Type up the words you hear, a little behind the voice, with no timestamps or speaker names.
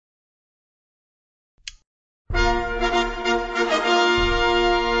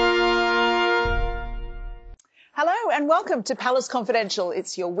welcome to Palace Confidential.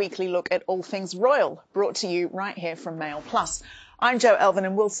 It's your weekly look at all things royal, brought to you right here from Mail Plus. I'm Jo Elvin,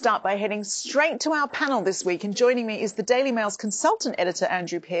 and we'll start by heading straight to our panel this week. And joining me is the Daily Mail's consultant editor,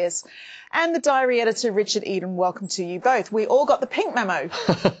 Andrew Pearce, and the diary editor, Richard Eden. Welcome to you both. We all got the pink memo.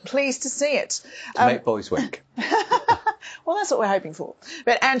 Pleased to see it. To make boys wink. Well, that's what we're hoping for.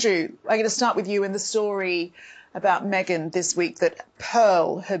 But Andrew, I'm going to start with you in the story about Meghan this week, that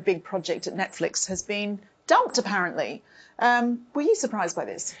Pearl, her big project at Netflix, has been dumped, apparently. Were you surprised by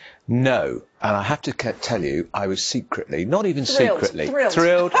this? No, and I have to tell you, I was secretly, not even Thrilled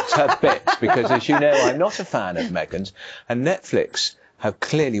to bits, because as you know, I'm not a fan of Meghan's, and Netflix have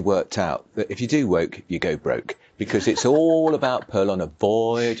clearly worked out that if you do woke, you go broke, because it's all about Pearl on a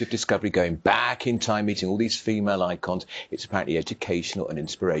voyage of discovery, going back in time, meeting all these female icons. It's apparently educational and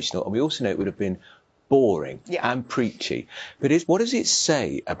inspirational, and we also know it would have been boring and preachy. But what does it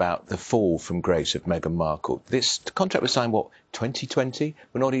say about the fall from grace of Meghan Markle? This contract was signed, 2020?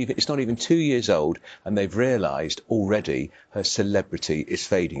 It's not even 2 years old, and they've realised already her celebrity is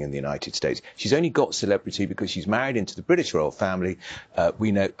fading in the United States. She's only got celebrity because she's married into the British royal family.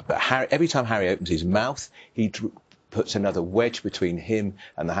 We know, but every time Harry opens his mouth, he puts another wedge between him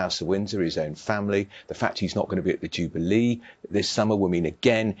and the House of Windsor, his own family. The fact he's not going to be at the Jubilee this summer will mean,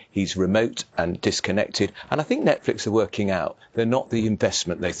 again, he's remote and disconnected. And I think Netflix are working out they're not the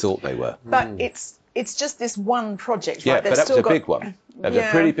investment they thought they were. But it's just this one project, right? Yeah, but that was a big one. That was a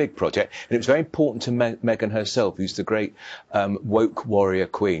pretty big project. And it was very important to Meghan herself, who's the great woke warrior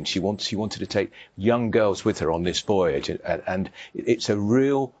queen. She wanted to take young girls with her on this voyage. And it's a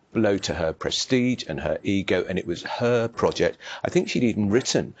real blow to her prestige and her ego, and it was her project. I think she'd even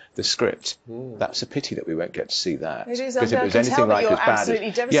written the script. That's a pity that we won't get to see that. It is. Because if it was anything like as bad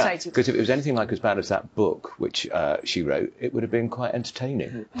as because if it was anything like as bad as that book which she wrote, it would have been quite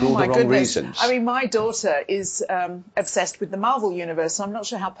entertaining for all the wrong reasons. I mean, my daughter is obsessed with the Marvel universe, so I'm not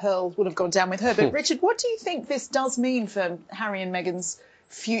sure how Pearl would have gone down with her. But Richard, what do you think this does mean for Harry and Meghan's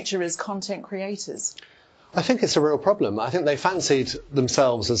future as content creators? I think it's a real problem. I think they fancied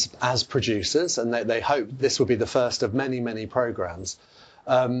themselves as producers, and they hoped this would be the first of many, many programmes.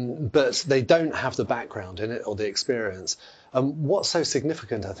 But they don't have the background in it or the experience. What's so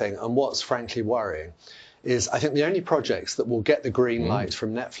significant, I think, and what's frankly worrying, is I think the only projects that will get the green light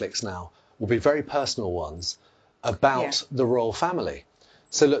from Netflix now will be very personal ones about the royal family.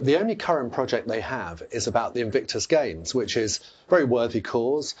 So look, the only current project they have is about the Invictus Games, which is a very worthy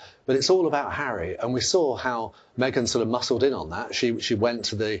cause, but it's all about Harry. And we saw how Meghan sort of muscled in on that. She went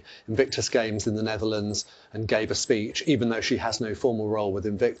to the Invictus Games in the Netherlands and gave a speech, even though she has no formal role with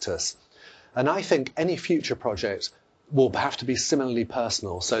Invictus. And I think any future project will have to be similarly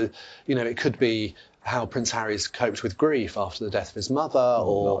personal. So, you know, it could be how Prince Harry's coped with grief after the death of his mother,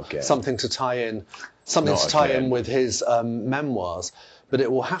 or something to tie in with his memoirs. But it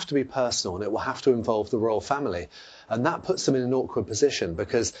will have to be personal, and it will have to involve the royal family. And that puts them in an awkward position,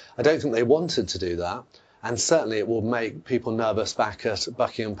 because I don't think they wanted to do that. And certainly it will make people nervous back at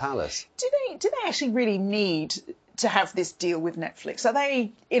Buckingham Palace. Do they actually really need to have this deal with Netflix? Are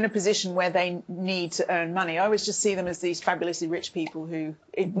they in a position where they need to earn money? I always just see them as these fabulously rich people who,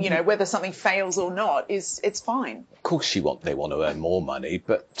 you know, whether something fails or not, it's fine. Of course, they want to earn more money,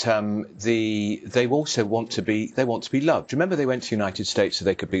 but they also want to be loved. Remember, they went to the United States so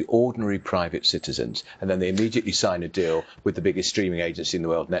they could be ordinary private citizens, and then they immediately signed a deal with the biggest streaming agency in the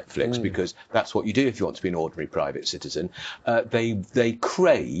world, Netflix, because that's what you do if you want to be an ordinary private citizen. They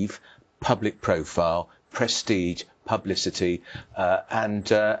crave public profile, prestige, publicity, and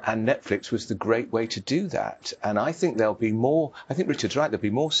Netflix was the great way to do that. And I think there'll be more. I think Richard's right. There'll be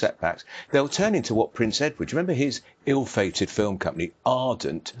more setbacks. They'll turn into what Prince Edward. Remember his ill-fated film company,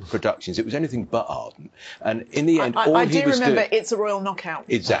 Ardent Productions? It was anything but ardent. And in the end, I do remember It's a Royal Knockout.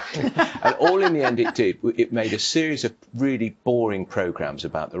 Exactly. And all in the end it made a series of really boring programmes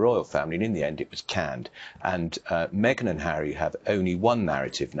about the royal family, and in the end it was canned. And Meghan and Harry have only one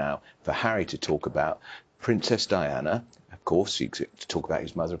narrative now for Harry to talk about. Princess Diana, of course, he to talk about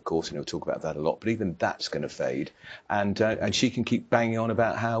his mother, of course, and he'll talk about that a lot, but even that's going to fade. And she can keep banging on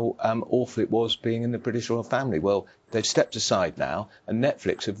about how awful it was being in the British royal family. Well, they've stepped aside now, and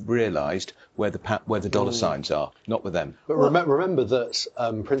Netflix have realised where the dollar signs are, not with them. But remember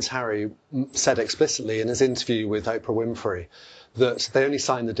that Prince Harry said explicitly in his interview with Oprah Winfrey that they only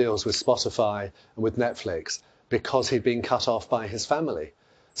signed the deals with Spotify and with Netflix because he'd been cut off by his family.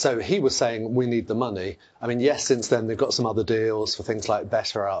 So he was saying, we need the money. I mean, yes, since then they've got some other deals for things like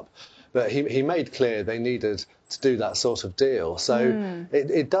Better Up. But he made clear they needed to do that sort of deal. So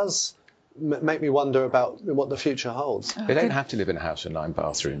it does make me wonder about what the future holds. They don't have to live in a house with 9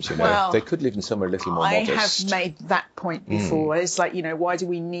 bathrooms, you know. Well, they could live in somewhere a little more modest. I have made that point before. It's like, you know, why do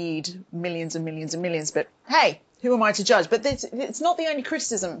we need millions and millions and millions? But hey, who am I to judge? But it's not the only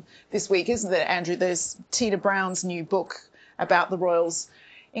criticism this week, isn't it, Andrew? There's Tina Brown's new book about the royals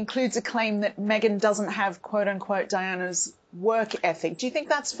includes a claim that Meghan doesn't have, quote unquote, Diana's work ethic. Do you think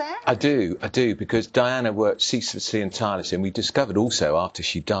that's fair? I do, because Diana worked ceaselessly and tirelessly, and we discovered also after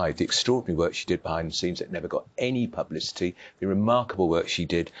she died the extraordinary work she did behind the scenes that never got any publicity, the remarkable work she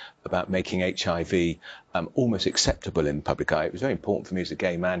did about making HIV almost acceptable in the public eye. It was very important for me as a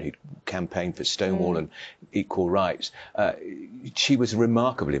gay man who campaigned for Stonewall and equal rights. She was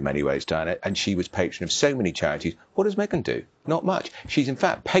remarkable in many ways, Diana, and she was patron of so many charities. What does Meghan do? Not much. She's in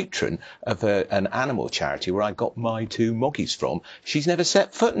fact patron of an animal charity where I got my 2 moggies from. She's never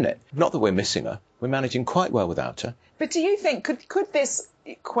set foot in it. Not that we're missing her. We're managing quite well without her. But do you think, could this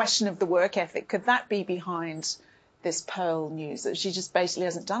question of the work ethic, could that be behind this Pearl news, that she just basically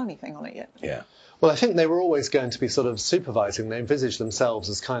hasn't done anything on it yet? Yeah. Well, I think they were always going to be sort of supervising. They envisaged themselves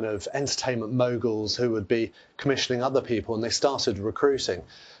as kind of entertainment moguls who would be commissioning other people, and they started recruiting.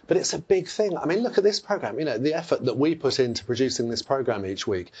 But it's a big thing. I mean, look at this programme. You know, the effort that we put into producing this programme each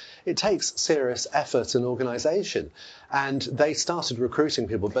week, it takes serious effort and organisation. And they started recruiting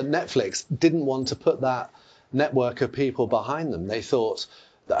people, but Netflix didn't want to put that network of people behind them. They thought,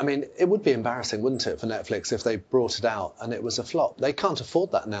 I mean, it would be embarrassing, wouldn't it, for Netflix if they brought it out and it was a flop. They can't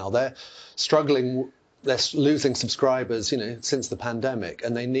afford that now. They're struggling, they're losing subscribers, you know, since the pandemic,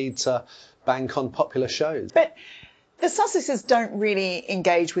 and they need to bank on popular shows. But the Sussexes don't really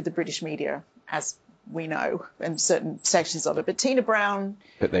engage with the British media, as we know, in certain sections of it. But Tina Brown...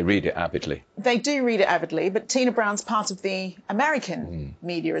 But they read it avidly. They do read it avidly, but Tina Brown's part of the American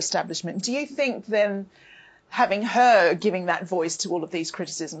media establishment. Do you think then having her giving that voice to all of these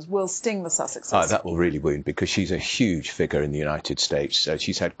criticisms will sting the Sussexes? Oh, that will really wound, because she's a huge figure in the United States.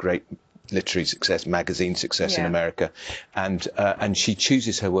 She's had great literary success, magazine success in America, and she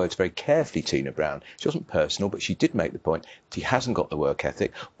chooses her words very carefully, Tina Brown. She wasn't personal, but she did make the point she hasn't got the work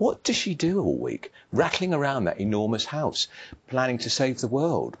ethic. What does she do all week? Rattling around that enormous house, planning to save the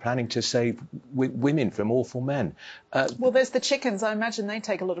world, planning to save women from awful men. Well, there's the chickens. I imagine they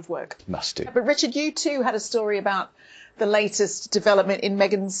take a lot of work. Must do. But Richard, you too had a story about the latest development in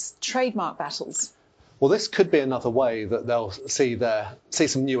Meghan's trademark battles. Well, this could be another way that they'll see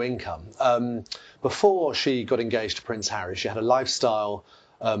some new income. Before she got engaged to Prince Harry, she had a lifestyle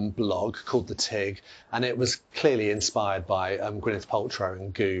blog called The Tig, and it was clearly inspired by Gwyneth Paltrow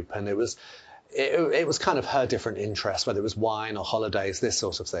and Goop, and it was kind of her different interests, whether it was wine or holidays, this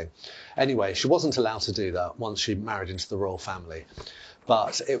sort of thing. Anyway, she wasn't allowed to do that once she married into the royal family,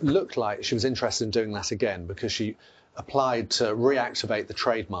 but it looked like she was interested in doing that again because she applied to reactivate the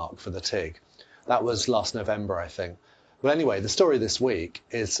trademark for The Tig. That was last November, I think. Well, anyway, the story this week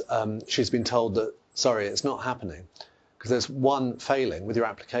is she's been told that, sorry, it's not happening because there's one failing with your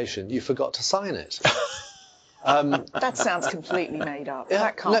application. You forgot to sign it. That sounds completely made up. Yeah,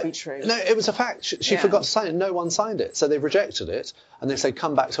 that can't be true. No, it was a fact. She forgot to sign it. No one signed it. So they've rejected it. And they say,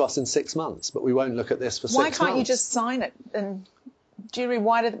 come back to us in 6 months, but we won't look at this for 6 months. Why can't you just sign it? And do you mean,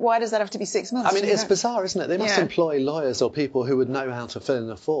 why does that have to be 6 months? I mean, it's bizarre, isn't it? They must employ lawyers or people who would know how to fill in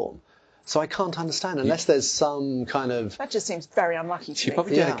a form. So I can't understand, unless there's some kind of... That just seems very unlucky to me. She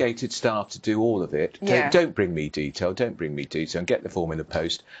probably delegated staff to do all of it. Don't bring me detail, and get the form in the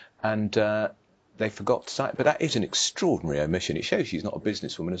post. And they forgot to sign. But that is an extraordinary omission. It shows she's not a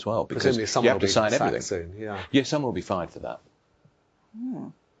businesswoman as well, because you have to sign everything. Soon, yeah, someone will be fined for that.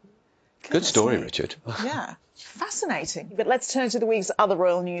 Good story, Richard. Yeah, fascinating. But let's turn to the week's other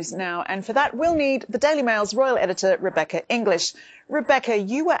royal news now. And for that, we'll need the Daily Mail's royal editor, Rebecca English. Rebecca,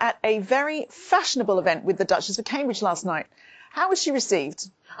 you were at a very fashionable event with the Duchess of Cambridge last night. How was she received?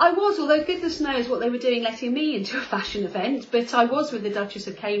 I was, although goodness knows what they were doing letting me into a fashion event, but I was with the Duchess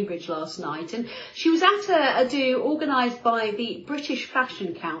of Cambridge last night, and she was at a do organised by the British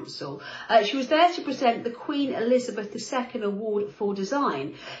Fashion Council. She was there to present the Queen Elizabeth II Award for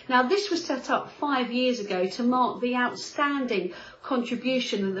Design. Now, this was set up 5 years ago to mark the outstanding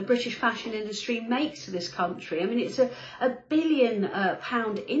contribution that the British fashion industry makes to this country. I mean, it's a £1 billion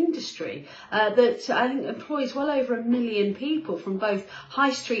industry that I think employs well over 1 million people from both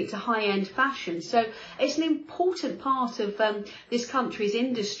high street to high-end fashion. So it's an important part of this country's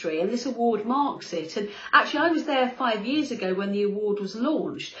industry, and this award marks it. And actually, I was there 5 years ago when the award was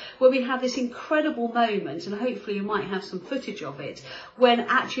launched, where we had this incredible moment, and hopefully you might have some footage of it, when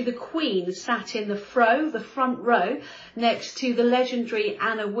actually the Queen sat in the front row, next to the legendary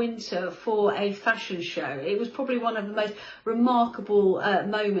Anna Wintour for a fashion show. It was probably one of the most remarkable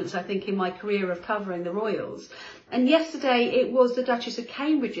moments, I think, in my career of covering the royals. And yesterday it was the Duchess of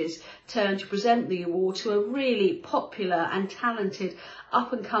Cambridge's turn to present the award to a really popular and talented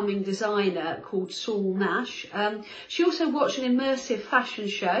up-and-coming designer called Saul Nash. She also watched an immersive fashion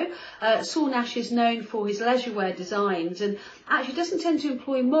show. Saul Nash is known for his leisurewear designs and actually doesn't tend to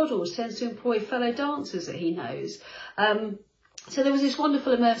employ models, tends to employ fellow dancers that he knows. So there was this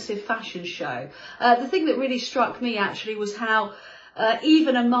wonderful immersive fashion show. The thing that really struck me actually was how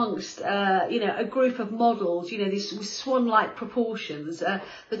even amongst, a group of models, these swan-like proportions,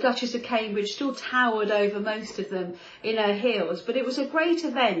 the Duchess of Cambridge still towered over most of them in her heels. But it was a great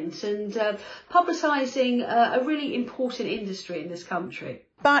event and publicising a really important industry in this country.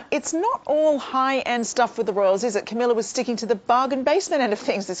 But it's not all high-end stuff with the royals, is it? Camilla was sticking to the bargain basement end of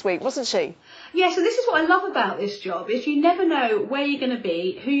things this week, wasn't she? Yeah, so this is what I love about this job, is you never know where you're going to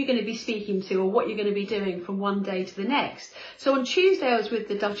be, who you're going to be speaking to, or what you're going to be doing from one day to the next. So on Tuesday I was with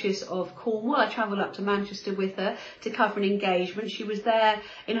the Duchess of Cornwall. I travelled up to Manchester with her to cover an engagement. She was there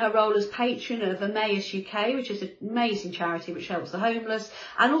in her role as patron of Emmaus UK, which is an amazing charity which helps the homeless,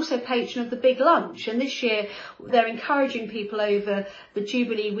 and also patron of the Big Lunch. And this year they're encouraging people over the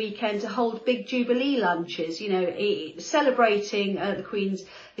Jubilee weekend to hold big Jubilee lunches, celebrating the Queen's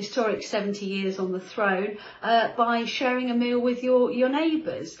historic 70 years on the throne by sharing a meal with your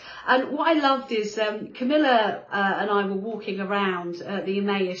neighbours. And what I loved is Camilla and I were walking around the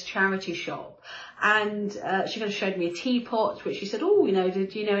Emmaus charity shop, and she kind of showed me a teapot, which she said, do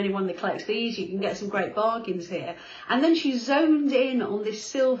you know anyone that collects these? You can get some great bargains here. And then she zoned in on this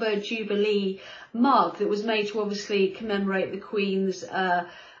silver Jubilee mug that was made to obviously commemorate the Queen's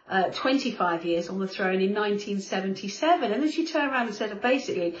 25 years on the throne in 1977. And then she turned around and said,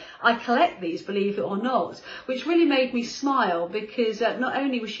 basically, I collect these, believe it or not, which really made me smile, because not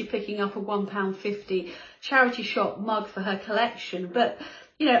only was she picking up a £1.50 charity shop mug for her collection, but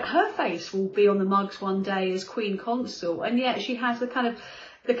her face will be on the mugs one day as Queen Consort, and yet she has the kind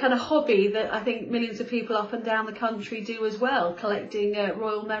of hobby that I think millions of people up and down the country do as well, collecting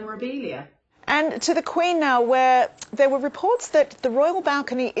royal memorabilia. And to the Queen now, where there were reports that the royal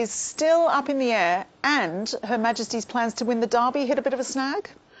balcony is still up in the air and Her Majesty's plans to win the Derby hit a bit of a snag?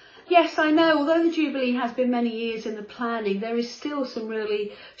 Yes, I know. Although the Jubilee has been many years in the planning, there is still some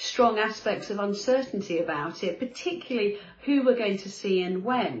really strong aspects of uncertainty about it, particularly who we're going to see and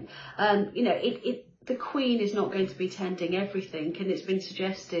when. The Queen is not going to be tending everything, and it's been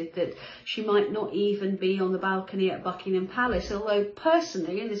suggested that she might not even be on the balcony at Buckingham Palace, although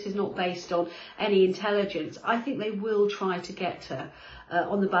personally, and this is not based on any intelligence, I think they will try to get her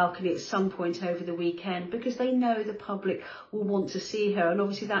on the balcony at some point over the weekend, because they know the public will want to see her, and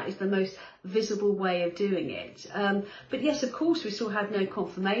obviously that is the most visible way of doing it. But yes, of course, we still have no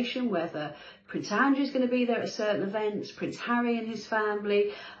confirmation whether Prince Andrew is going to be there at certain events, Prince Harry and his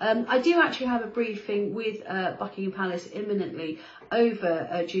family. I do actually have a briefing with Buckingham Palace imminently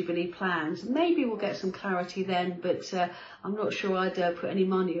over Jubilee plans. Maybe we'll get some clarity then, but I'm not sure I'd put any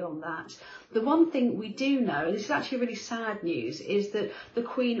money on that. The one thing we do know, and this is actually really sad news, is that the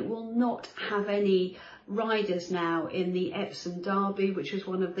Queen will not have any riders now in the Epsom Derby, which was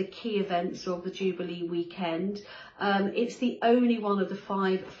one of the key events of the Jubilee weekend. It's the only one of the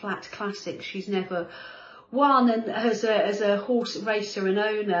 5 flat classics she's never won, and as a horse racer and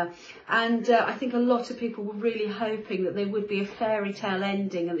owner. And I think a lot of people were really hoping that there would be a fairy tale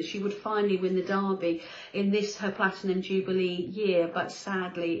ending and that she would finally win the Derby in this, her Platinum Jubilee year, but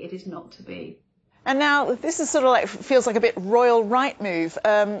sadly it is not to be. And now this is sort of feels like a bit royal right move.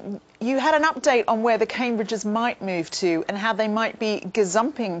 You had an update on where the Cambridges might move to and how they might be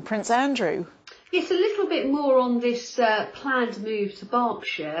gazumping Prince Andrew. Yes, a little bit more on this planned move to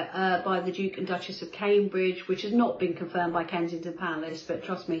Berkshire by the Duke and Duchess of Cambridge, which has not been confirmed by Kensington Palace, but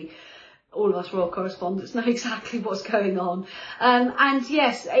trust me, all of us royal correspondents know exactly what's going on. And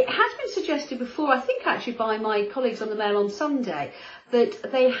yes, it has been suggested before, I think actually by my colleagues on the Mail on Sunday,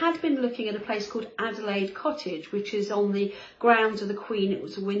 that they had been looking at a place called Adelaide Cottage, which is on the grounds of the Queen. It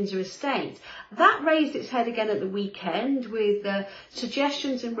was a Windsor estate. That raised its head again at the weekend with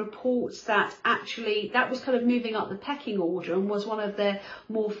suggestions and reports that actually that was kind of moving up the pecking order and was one of their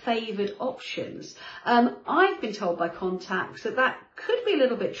more favoured options. I've been told by contacts that that could be a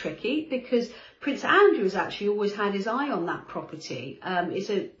little bit tricky because Prince Andrew has actually always had his eye on that property. It's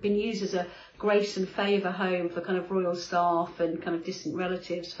been used as a grace and favour home for kind of royal staff and kind of distant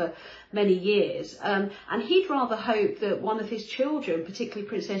relatives for many years. And he'd rather hope that one of his children, particularly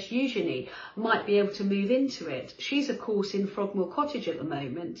Princess Eugenie, might be able to move into it. She's, of course, in Frogmore Cottage at the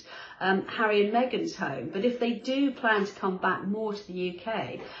moment, Harry and Meghan's home. But if they do plan to come back more to the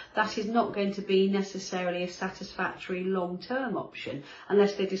UK, that is not going to be necessarily a satisfactory long-term option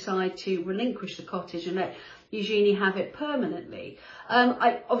unless they decide to relinquish the cottage and let Eugenie have it permanently.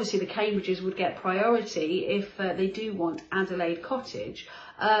 Obviously, the Cambridges would get priority if they do want Adelaide Cottage.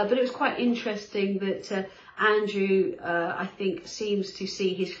 But it was quite interesting that Andrew, I think, seems to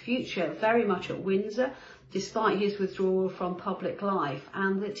see his future very much at Windsor, despite his withdrawal from public life,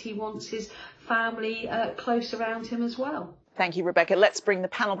 and that he wants his family close around him as well. Thank you, Rebecca. Let's bring the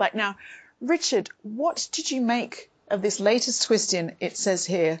panel back now. Richard, what did you make of this latest twist in, it says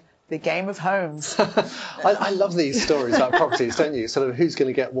here, the game of homes? I love these stories about properties, don't you? Sort of who's going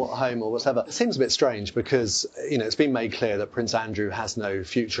to get what home or whatever. It seems a bit strange because, you know, it's been made clear that Prince Andrew has no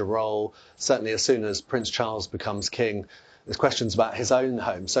future role. Certainly as soon as Prince Charles becomes king, there's questions about his own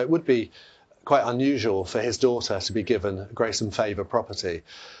home. So it would be quite unusual for his daughter to be given grace and favour property.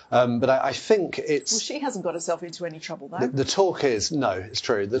 But I think it's... Well, she hasn't got herself into any trouble, though. The talk is... No, it's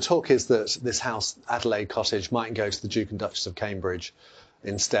true. The talk is that this house, Adelaide Cottage, might go to the Duke and Duchess of Cambridge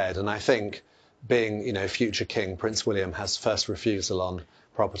instead. And I think being, you know, future king, Prince William has first refusal on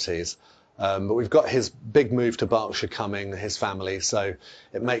properties. But we've got his big move to Berkshire coming, his family, so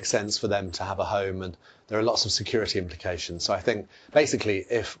it makes sense for them to have a home, and there are lots of security implications. So I think basically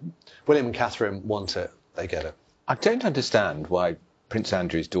if William and Catherine want it, they get it. I don't understand why Prince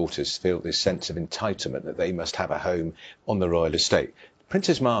Andrew's daughters feel this sense of entitlement that they must have a home on the royal estate.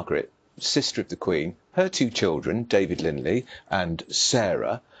 Princess Margaret, sister of the Queen, her two children, David Linley and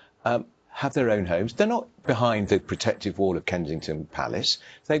Sarah, have their own homes. They're not behind the protective wall of Kensington Palace.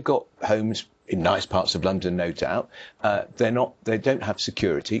 They've got homes in nice parts of London, no doubt. They don't have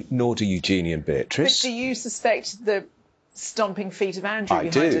security, nor do Eugenie and Beatrice. But do you suspect the stomping feet of Andrew I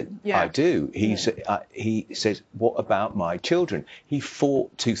behind do. it? Yeah. I do. He says, what about my children? He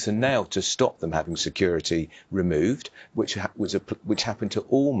fought tooth and nail to stop them having security removed, which happened to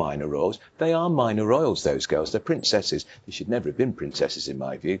all minor royals. They are minor royals, those girls. They're princesses. They should never have been princesses, in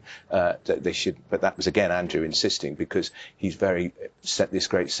my view. They should, but that was again Andrew insisting because he's very set this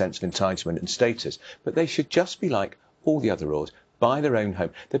great sense of entitlement and status. But they should just be like all the other royals, buy their own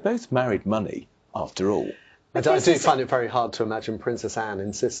home. They're both married money, after all. I do find it very hard to imagine Princess Anne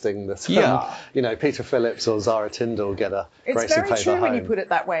insisting that, you know, Peter Phillips or Zara Tyndall get a grace and favour home. It's very true when you put it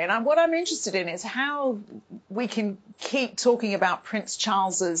that way. And what I'm interested in is how we can keep talking about Prince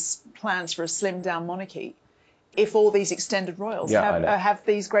Charles's plans for a slimmed-down monarchy if all these extended royals have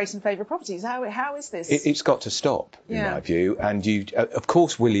these grace and favour properties. How is this? It's got to stop, in my view. And of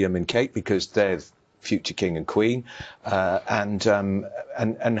course, William and Kate, because they're future king and queen, and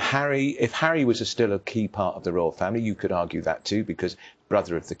Harry. If Harry was still a key part of the royal family, you could argue that too, because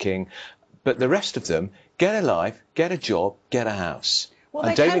brother of the king. But the rest of them, get a life, get a job, get a house. Well,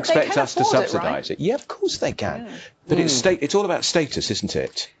 and don't expect us to subsidise it. Yeah, of course they can. Yeah. But it's all about status, isn't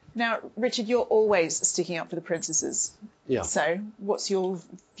it? Now, Richard, you're always sticking up for the princesses. Yeah. So what's your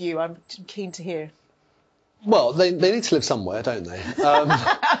view? I'm keen to hear. Well, they need to live somewhere, don't they?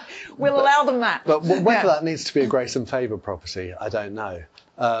 We'll allow them that. But whether that needs to be a grace and favour property, I don't know.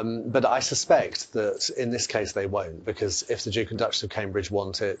 But I suspect that in this case they won't, because if the Duke and Duchess of Cambridge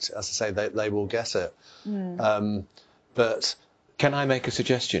want it, as I say, they will get it. But can I make a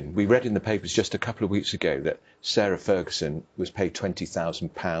suggestion? We read in the papers just a couple of weeks ago that Sarah Ferguson was paid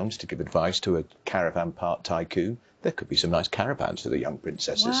 £20,000 to give advice to a caravan park tycoon. There could be some nice caravans for the young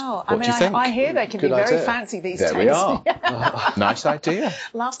princesses. Wow. What do you think? I hear they can be very fancy these days. There we are. Nice idea.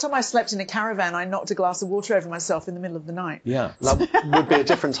 Last time I slept in a caravan, I knocked a glass of water over myself in the middle of the night. Yeah. That would be a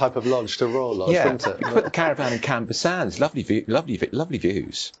different type of lodge to Royal Lodge, wouldn't it? You could put the caravan in Camber Sands. Lovely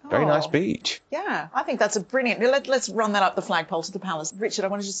views. Very nice beach. Yeah, I think that's a brilliant... Let's run that up the flagpole to the palace. Richard, I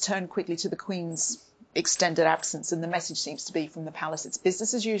want to just turn quickly to the Queen's extended absence, and the message seems to be from the palace, it's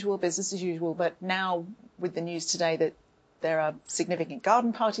business as usual, but now with the news today that there are significant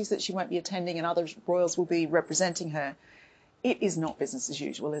garden parties that she won't be attending and other royals will be representing her, it is not business as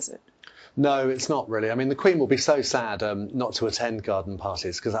usual, is it? No, it's not really. I mean, the Queen will be so sad not to attend garden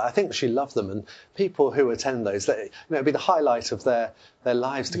parties, because I think she loved them, and people who attend those, it'd be the highlight of their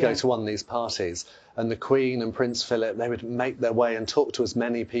lives to go to one of these parties. And the Queen and Prince Philip, they would make their way and talk to as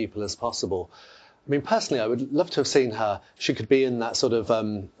many people as possible. I mean, personally, I would love to have seen her. She could be in that sort of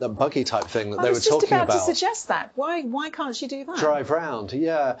that buggy type thing that they were talking about. I was just about to suggest that. Why can't she do that? Drive round,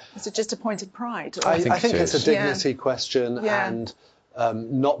 yeah. Is it just a point of pride? I think it's a dignity question, Yeah. and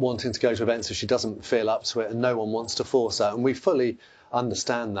not wanting to go to events if she doesn't feel up to it, and no one wants to force her, and we fully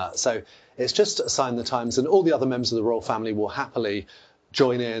understand that. So it's just a sign of the times, and all the other members of the royal family will happily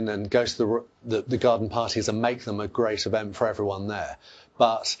join in and go to the garden parties and make them a great event for everyone there.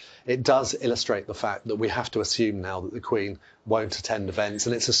 But it does illustrate the fact that we have to assume now that the Queen won't attend events,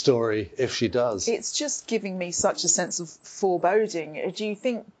 and it's a story if she does. It's just giving me such a sense of foreboding. Do you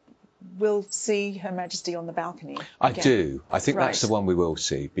think we'll see Her Majesty on the balcony again? I do. I think Right. that's the one we will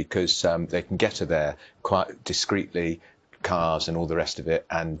see, because they can get her there quite discreetly, cars and all the rest of it,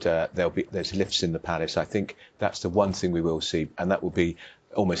 and there's lifts in the palace. I think that's the one thing we will see, and that will be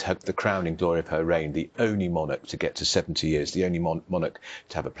almost the crowning glory of her reign. The only monarch to get to 70 years, the only monarch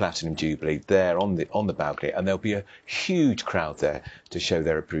to have a platinum jubilee there on the balcony, and there'll be a huge crowd there to show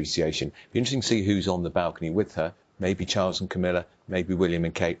their appreciation. Be interesting to see who's on the balcony with her. Maybe Charles and Camilla, maybe William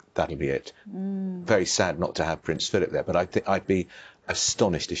and Kate. That'll be it. Very sad not to have Prince Philip there, but I think I'd be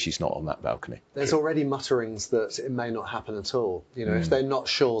astonished if she's not on that balcony. There's already mutterings that it may not happen at all. You know, if they're not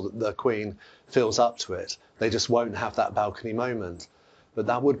sure that the Queen feels up to it, they just won't have that balcony moment. But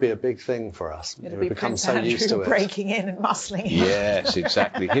that would be a big thing for us. It'll We've be become Prince so Andrew used to it. breaking in and muscling in. Yes,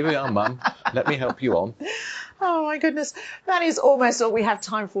 exactly. Here we are, Mum. Let me help you on. Oh my goodness. That is almost all we have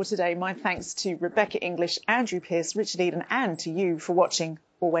time for today. My thanks to Rebecca English, Andrew Pearce, Richard Eden, and to you for watching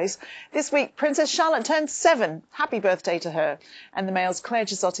always. This week, Princess Charlotte turned 7. Happy birthday to her. And the Mail's Claire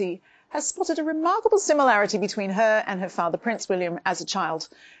Gisotti has spotted a remarkable similarity between her and her father, Prince William, as a child.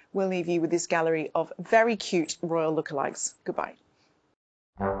 We'll leave you with this gallery of very cute royal lookalikes. Goodbye.